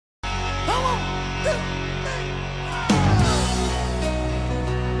Good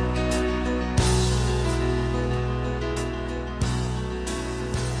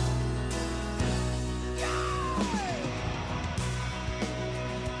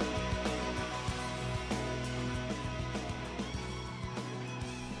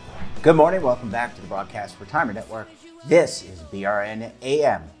morning. Welcome back to the Broadcast Retirement Network. This is BRN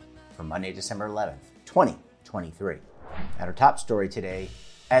AM for Monday, December 11th, 2023. At our top story today,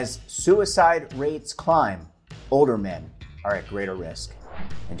 as suicide rates climb, older men are at greater risk.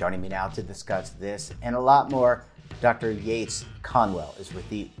 And joining me now to discuss this and a lot more, Dr. Yeates Conwell is with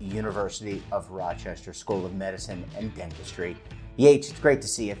the University of Rochester School of Medicine and Dentistry. Yeates, it's great to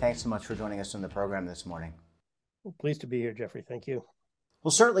see you. Thanks so much for joining us on the program this morning. Pleased to be here, Jeffrey. Thank you.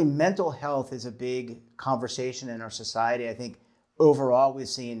 Well, certainly mental health is a big conversation in our society. I think overall we've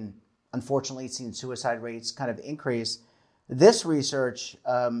unfortunately seen suicide rates kind of increase. This research,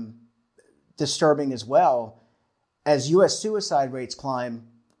 disturbing as well. As U.S. suicide rates climb,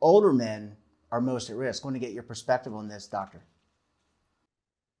 older men are most at risk. I want to get your perspective on this, doctor.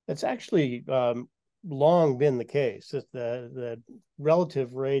 It's actually long been the case that the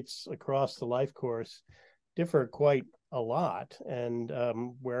relative rates across the life course differ quite a lot. And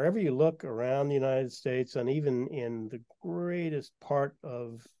wherever you look around the United States, and even in the greatest part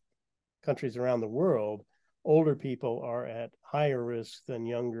of countries around the world, older people are at higher risk than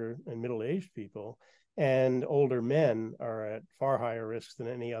younger and middle-aged people. And older men are at far higher risk than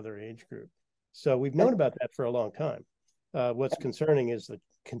any other age group. So we've known about that for a long time. What's concerning is the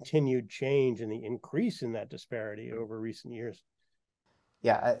continued change and the increase in that disparity over recent years.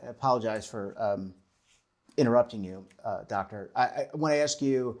 Yeah, I apologize for interrupting you, doctor. I want to ask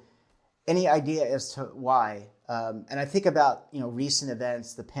you any idea as to why. And I think about, recent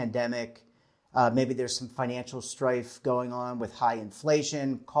events, the pandemic, maybe there's some financial strife going on with high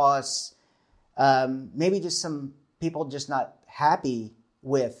inflation costs, maybe just some people just not happy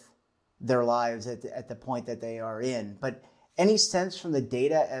with their lives at the point that they are in. But any sense from the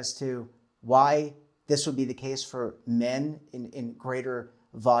data as to why this would be the case for men in greater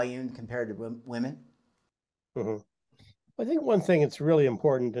volume compared to women? Mm-hmm. I think one thing it's really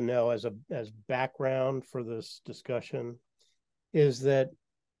important to know as background for this discussion is that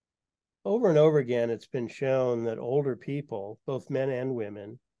over and over again, it's been shown that older people, both men and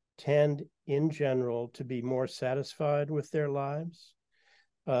women, tend in general to be more satisfied with their lives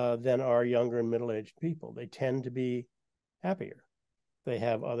than are younger and middle-aged people. They tend to be happier. They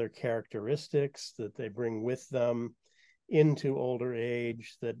have other characteristics that they bring with them into older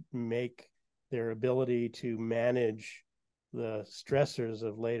age that make their ability to manage the stressors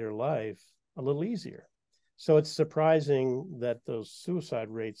of later life a little easier. So it's surprising that those suicide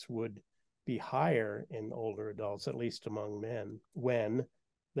rates would be higher in older adults, at least among men, when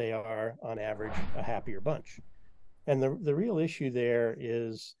they are on average a happier bunch. And the real issue there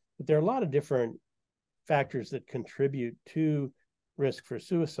is that there are a lot of different factors that contribute to risk for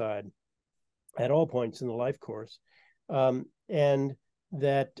suicide at all points in the life course. And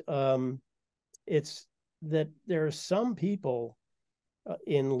that it's that there are some people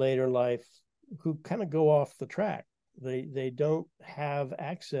in later life who kind of go off the track. They don't have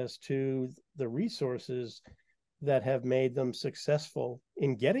access to the resources that have made them successful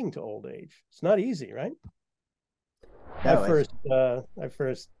in getting to old age. It's not easy, right? No, I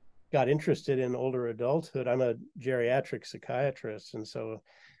first got interested in older adulthood. I'm a geriatric psychiatrist, and so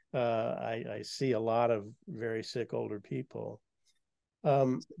I see a lot of very sick older people.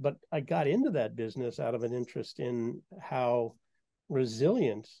 But I got into that business out of an interest in how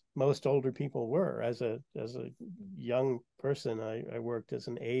resilient most older people were. As a young person, I worked as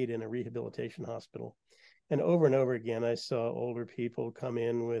an aide in a rehabilitation hospital. And over again, I saw older people come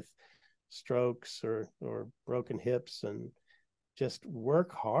in with strokes or broken hips and just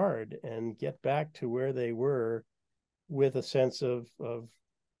work hard and get back to where they were with a sense of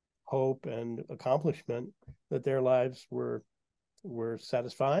hope and accomplishment that their lives were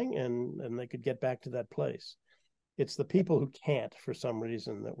satisfying and they could get back to that place. It's the people who can't for some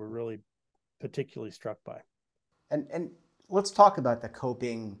reason that we're really particularly struck by. And let's talk about the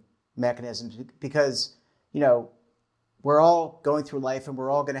coping mechanisms, because, we're all going through life and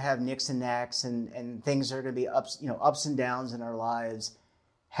we're all going to have nicks and knacks and things are going to be ups and downs in our lives.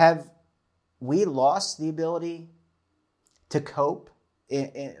 Have we lost the ability to cope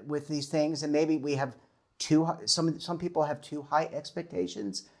with these things? And maybe we have some people have too high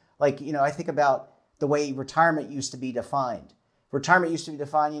expectations. Like, I think about the way retirement used to be defined. Retirement used to be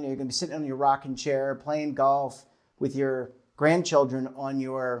defined, you're going to be sitting on your rocking chair, playing golf with your grandchildren on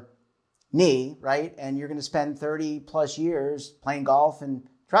your knee, right? And you're going to spend 30 plus years playing golf and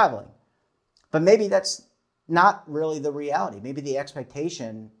traveling. But maybe that's not really the reality. Maybe the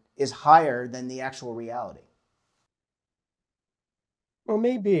expectation is higher than the actual reality. Well,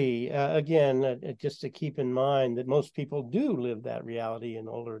 maybe. Again, just to keep in mind that most people do live that reality in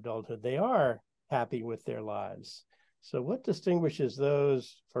older adulthood. They are happy with their lives. So what distinguishes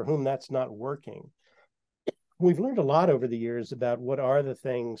those for whom that's not working? We've learned a lot over the years about what are the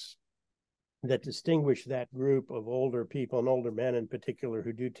things that distinguish that group of older people, and older men in particular,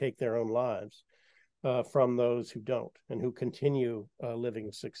 who do take their own lives from those who don't and who continue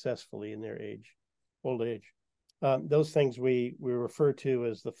living successfully in their old age. Those things we refer to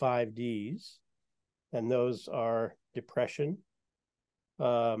as the 5 Ds, and those are depression,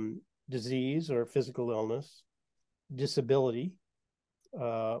 disease or physical illness, disability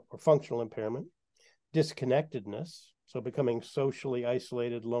or functional impairment, disconnectedness, so becoming socially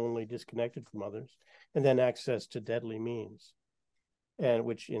isolated, lonely, disconnected from others, and then access to deadly means, and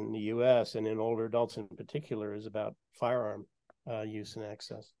which in the U.S. and in older adults in particular is about firearm use and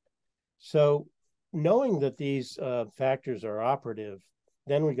access. So knowing that these factors are operative,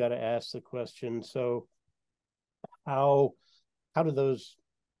 then we got to ask the question, so how do those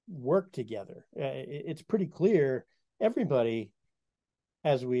work together? It's pretty clear everybody,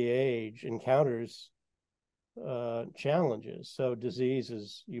 as we age, encounters challenges. So disease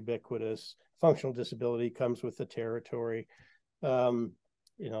is ubiquitous. Functional disability comes with the territory.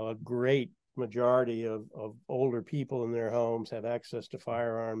 A great majority of older people in their homes have access to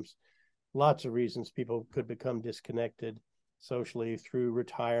firearms. Lots of reasons people could become disconnected socially through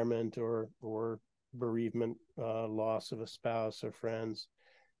retirement or bereavement, loss of a spouse or friends,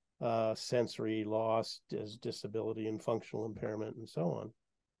 sensory loss as disability and functional impairment, and so on.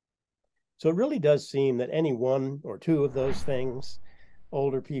 So it really does seem that any one or two of those things,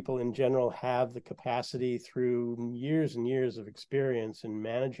 older people in general have the capacity through years and years of experience in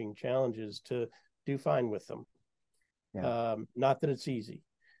managing challenges to do fine with them. Yeah. Not that it's easy,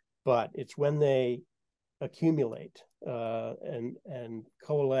 but it's when they accumulate and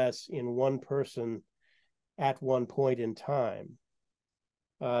coalesce in one person at one point in time.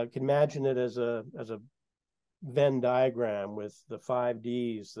 You can imagine it as a Venn diagram with the 5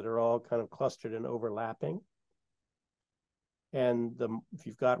 Ds that are all kind of clustered and overlapping. And if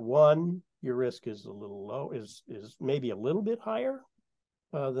you've got one, your risk is a little low, is maybe a little bit higher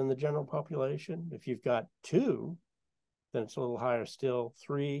than the general population. If you've got 2, then it's a little higher still.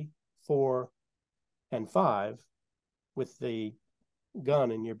 3, 4, and 5 with the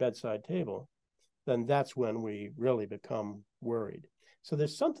gun in your bedside table, then that's when we really become worried. So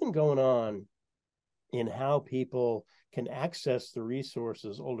there's something going on in how people can access the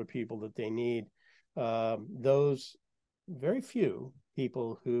resources, older people, that they need. Those very few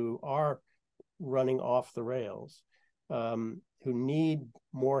people who are running off the rails, who need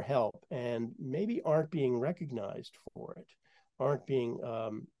more help and maybe aren't being recognized for it, aren't being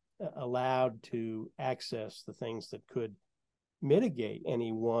allowed to access the things that could mitigate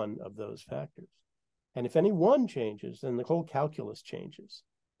any one of those factors. And if any one changes, then the whole calculus changes.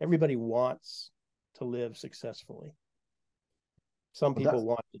 Everybody wants to live successfully. Some people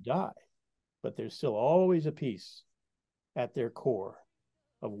want to die, but there's still always a piece at their core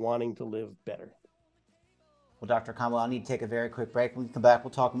of wanting to live better. Well, Dr. Conwell, I need to take a very quick break. When we come back,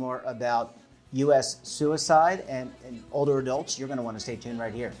 we'll talk more about U.S. suicide and older adults. You're going to want to stay tuned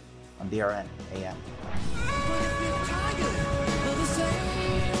right here on BRN AM.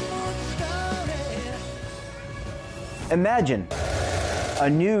 Imagine a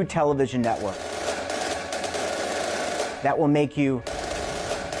new television network that will make you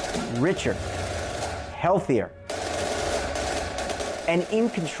richer, healthier, and in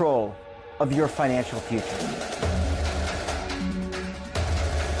control of your financial future.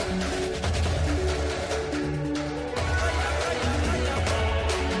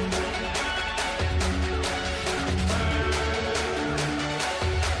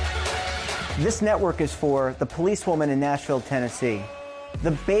 This network is for the policewoman in Nashville, Tennessee,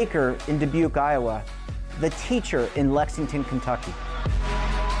 the baker in Dubuque, Iowa, the teacher in Lexington, Kentucky.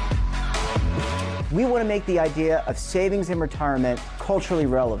 We want to make the idea of savings and retirement culturally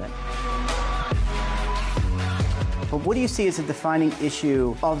relevant. But what do you see as a defining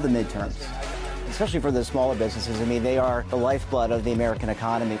issue of the midterms, especially for the smaller businesses? I mean, they are the lifeblood of the American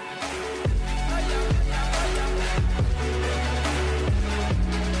economy.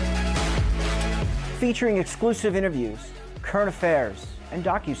 Featuring exclusive interviews, current affairs, and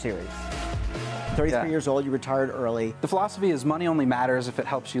docuseries. 33 years old, you retired early. The philosophy is money only matters if it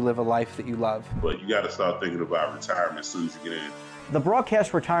helps you live a life that you love. But you got to start thinking about retirement as soon as you get in. The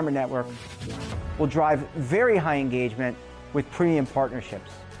Broadcast Retirement Network will drive very high engagement with premium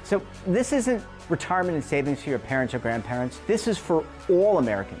partnerships. So this isn't retirement and savings for your parents or grandparents. This is for all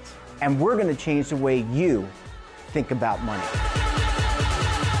Americans. And we're going to change the way you think about money.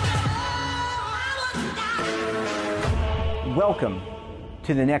 Welcome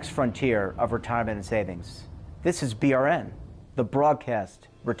to the next frontier of retirement and savings. This is BRN, the Broadcast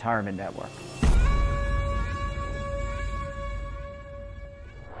Retirement Network.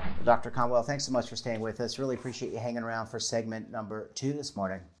 Dr. Conwell, thanks so much for staying with us. Really appreciate you hanging around for segment number 2 this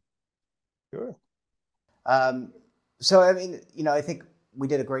morning. Sure. So, I mean, I think we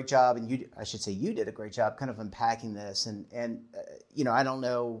did a great job, and you did a great job kind of unpacking this. And I don't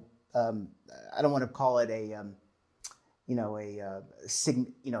know, I don't want to call it a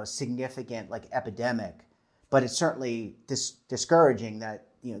significant like epidemic, but it's certainly discouraging that,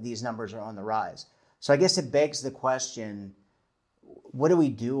 these numbers are on the rise. So I guess it begs the question, what do we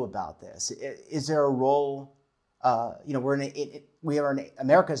do about this? Is there a role?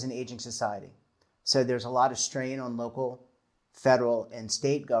 America's an aging society, so there's a lot of strain on local, federal, and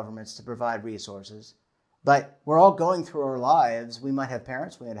state governments to provide resources. But we're all going through our lives. We might have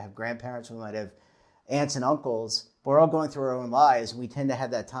parents, we might have grandparents, we might have aunts and uncles. We're all going through our own lives, and we tend to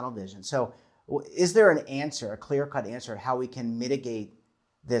have that tunnel vision. So, is there an answer, a clear-cut answer, how we can mitigate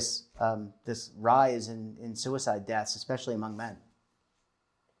this rise in suicide deaths, especially among men?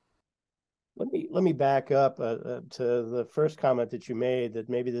 Let me back up to the first comment that you made, that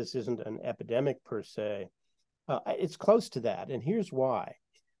maybe this isn't an epidemic per se. It's close to that, and here's why.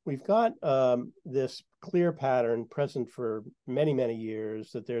 We've got this clear pattern present for many, many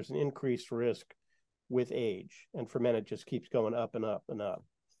years that there's an increased risk with age, and for men it just keeps going up and up and up.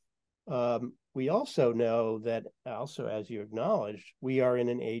 We also know that, also as you acknowledged, we are in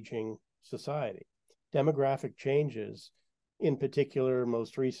an aging society. Demographic changes, in particular,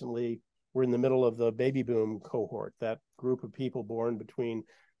 most recently, we're in the middle of the baby boom cohort, that group of people born between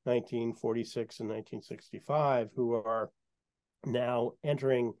 1946 and 1965 who are now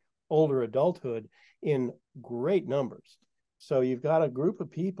entering older adulthood in great numbers. So you've got a group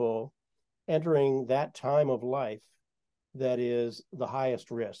of people entering that time of life that is the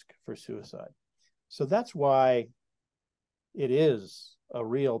highest risk for suicide. So that's why it is a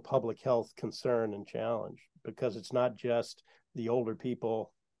real public health concern and challenge, because it's not just the older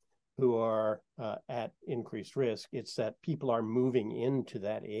people who are at increased risk. It's that people are moving into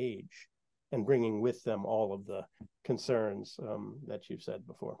that age and bringing with them all of the concerns that you've said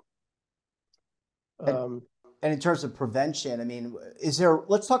before. And in terms of prevention, I mean,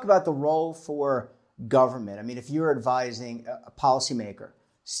 let's talk about the role for government. I mean, if you're advising a policymaker,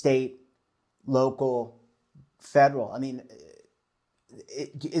 state, local, federal, I mean,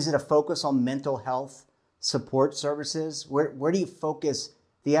 is it a focus on mental health support services? Where do you focus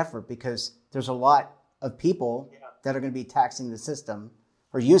the effort? Because there's a lot of people that are going to be taxing the system,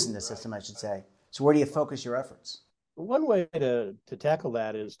 or using the system, I should say. So where do you focus your efforts? One way to tackle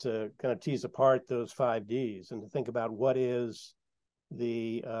that is to kind of tease apart those 5 Ds and to think about what is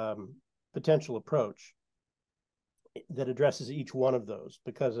the potential approach that addresses each one of those.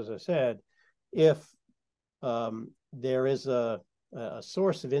 Because, as I said, if there is a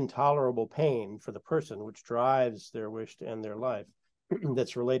source of intolerable pain for the person which drives their wish to end their life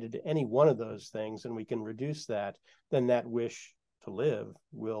that's related to any one of those things, and we can reduce that, then that wish to live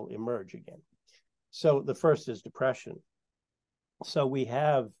will emerge again. So the first is depression. So we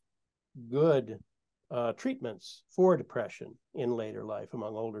have good treatments for depression in later life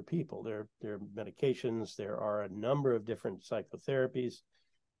among older people. There are medications. There are a number of different psychotherapies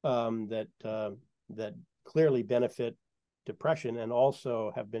that clearly benefit depression, and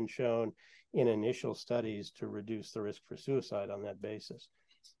also have been shown in initial studies to reduce the risk for suicide on that basis.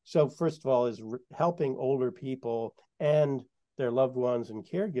 So first of all is helping older people and their loved ones and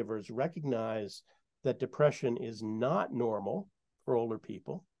caregivers recognize that depression is not normal for older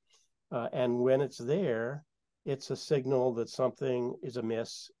people. And when it's there, it's a signal that something is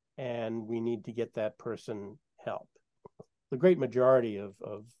amiss and we need to get that person help. The great majority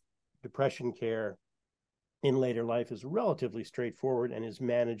of depression care in later life is relatively straightforward and is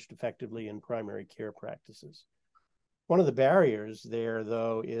managed effectively in primary care practices. One of the barriers there,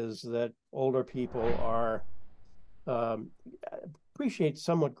 though, is that older people appreciate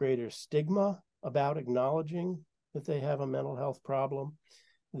somewhat greater stigma about acknowledging that they have a mental health problem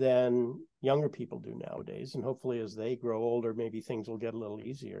than younger people do nowadays. And hopefully as they grow older, maybe things will get a little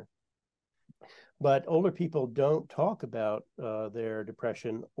easier. But older people don't talk about their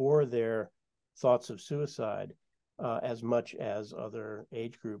depression or their thoughts of suicide as much as other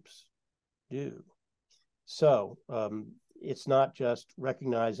age groups do. So it's not just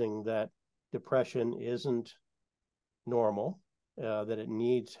recognizing that depression isn't normal that it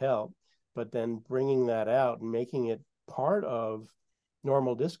needs help, but then bringing that out and making it part of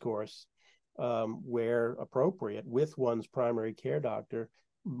normal discourse where appropriate with one's primary care doctor.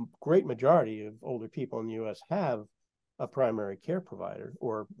 Great majority of older people in the U.S. have a primary care provider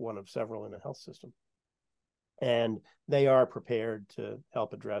or one of several in a health system. And they are prepared to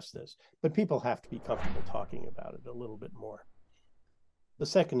help address this. But people have to be comfortable talking about it a little bit more. The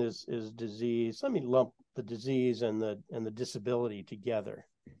second is disease. Let me lump the disease and the disability together,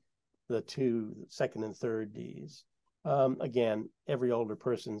 the two, second and third Ds. Again, every older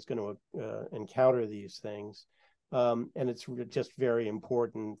person is going to encounter these things. And it's just very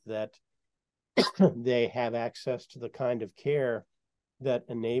important that they have access to the kind of care that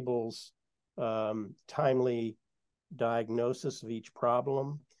enables timely diagnosis of each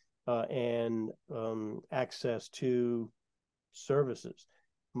problem and access to services.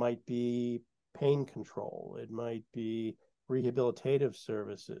 Might be pain control. It might be rehabilitative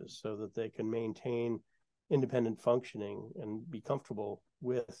services so that they can maintain independent functioning and be comfortable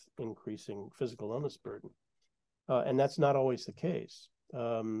with increasing physical illness burden. And that's not always the case.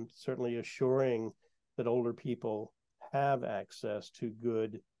 Certainly assuring that older people have access to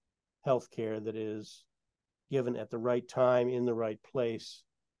good health care that is given at the right time in the right place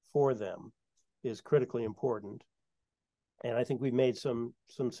for them is critically important. And I think we've made some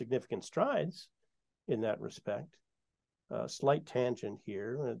significant strides in that respect. Slight tangent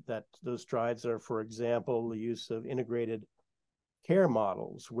here, that those strides are, for example, the use of integrated care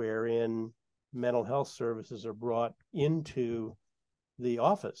models wherein mental health services are brought into the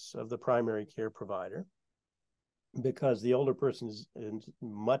office of the primary care provider, because the older person is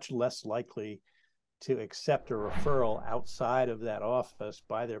much less likely to accept a referral outside of that office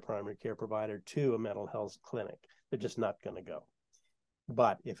by their primary care provider to a mental health clinic. They're just not going to go.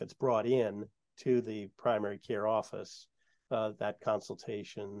 But if it's brought in to the primary care office, that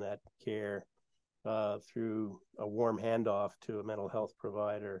consultation, that care through a warm handoff to a mental health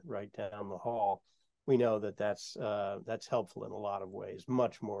provider right down the hall, we know that that's helpful in a lot of ways,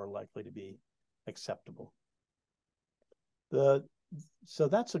 much more likely to be acceptable. So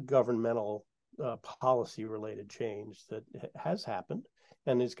that's a governmental policy-related change that has happened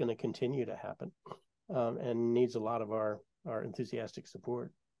and is going to continue to happen and needs a lot of our enthusiastic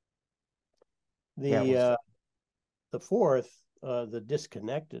support. The fourth, the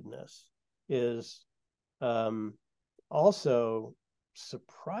disconnectedness, is also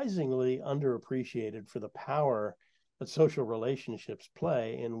surprisingly underappreciated for the power that social relationships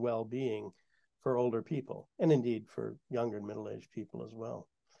play in well-being for older people, and indeed for younger and middle-aged people as well.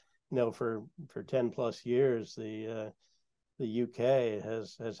 You know, for 10 plus years, the UK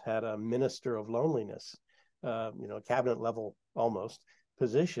has had a minister of loneliness, a cabinet level almost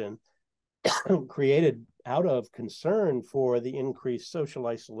position created out of concern for the increased social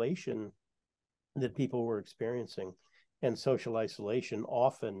isolation that people were experiencing. And social isolation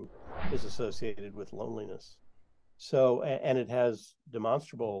often is associated with loneliness. So, and it has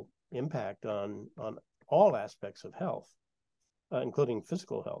demonstrable impact on all aspects of health, including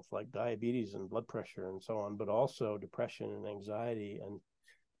physical health, like diabetes and blood pressure and so on, but also depression and anxiety and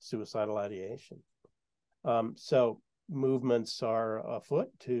suicidal ideation. So movements are afoot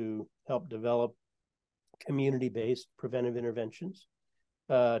to help develop community-based preventive interventions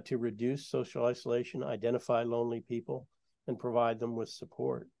to reduce social isolation, identify lonely people, and provide them with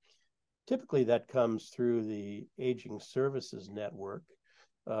support. Typically, that comes through the aging services network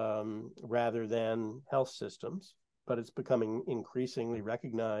rather than health systems, but it's becoming increasingly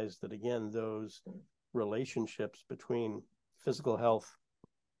recognized that, again, those relationships between physical health,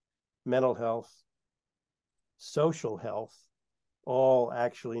 mental health, social health, all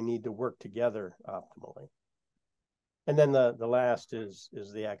actually need to work together optimally. And then the last is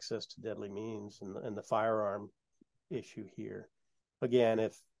the access to deadly means and the firearm issue here. Again,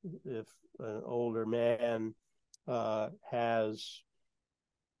 if an older man has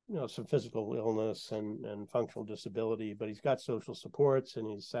some physical illness and functional disability, but he's got social supports and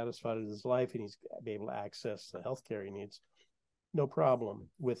he's satisfied with his life and he's able to access the healthcare he needs, no problem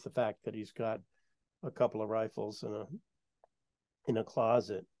with the fact that he's got a couple of rifles in a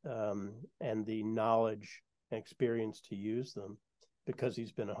closet and the knowledge and experience to use them because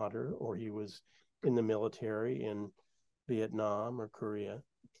he's been a hunter or he was in the military in Vietnam or Korea.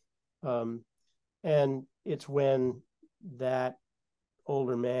 And it's when that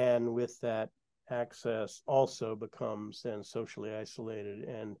older man with that access also becomes then socially isolated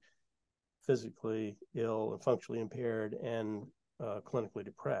and physically ill and functionally impaired and clinically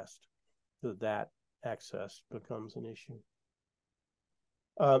depressed, that access becomes an issue.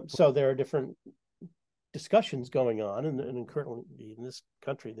 So there are different discussions going on, and currently in this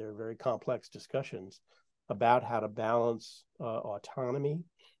country, there are very complex discussions about how to balance autonomy,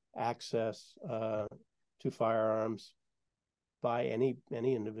 access to firearms by any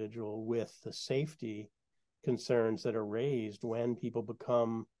individual with the safety concerns that are raised when people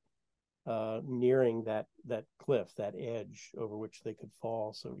become nearing that cliff, that edge over which they could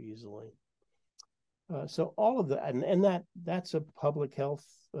fall so easily. So all of that, and that's a public health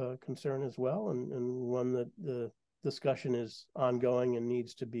concern as well, and one that the discussion is ongoing and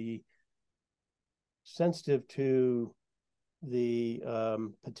needs to be sensitive to the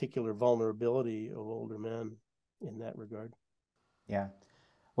particular vulnerability of older men in that regard. Yeah.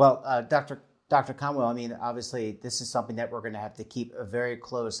 Well, Dr. Conwell, I mean, obviously, this is something that we're going to have to keep a very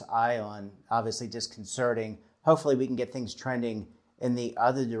close eye on, obviously disconcerting. Hopefully, we can get things trending in the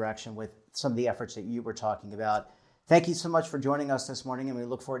other direction with some of the efforts that you were talking about. Thank you so much for joining us this morning, and we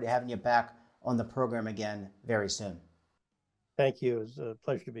look forward to having you back on the program again very soon. Thank you. It was a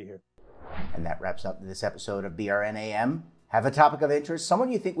pleasure to be here. And that wraps up this episode of BRNAM. Have a topic of interest,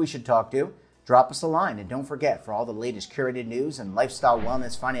 someone you think we should talk to, drop us a line. And don't forget, for all the latest curated news and lifestyle,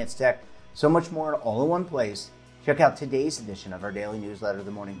 wellness, finance, tech, so much more all in one place, check out today's edition of our daily newsletter,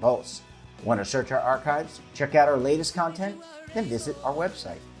 The Morning Pulse. Want to search our archives, check out our latest content, then visit our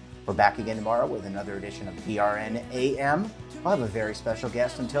website. We're back again tomorrow with another edition of BRNAM. We'll have a very special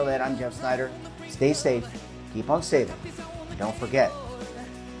guest. Until then, I'm Jeff Snyder. Stay safe, keep on saving, and don't forget,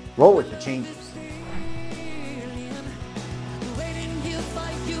 roll with the changes.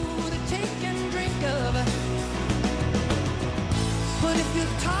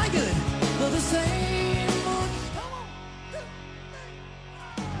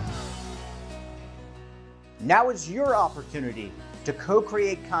 Now is your opportunity to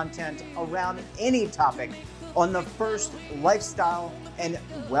co-create content around any topic on the First Lifestyle and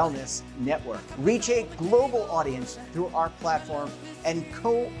Wellness Network. Reach a global audience through our platform and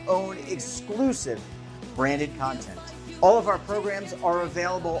co-own exclusive branded content. All of our programs are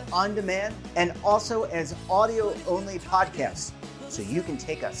available on demand and also as audio-only podcasts, so you can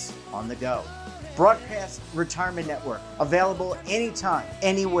take us on the go. Broadcast Retirement Network, available anytime,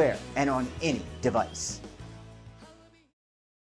 anywhere, and on any device.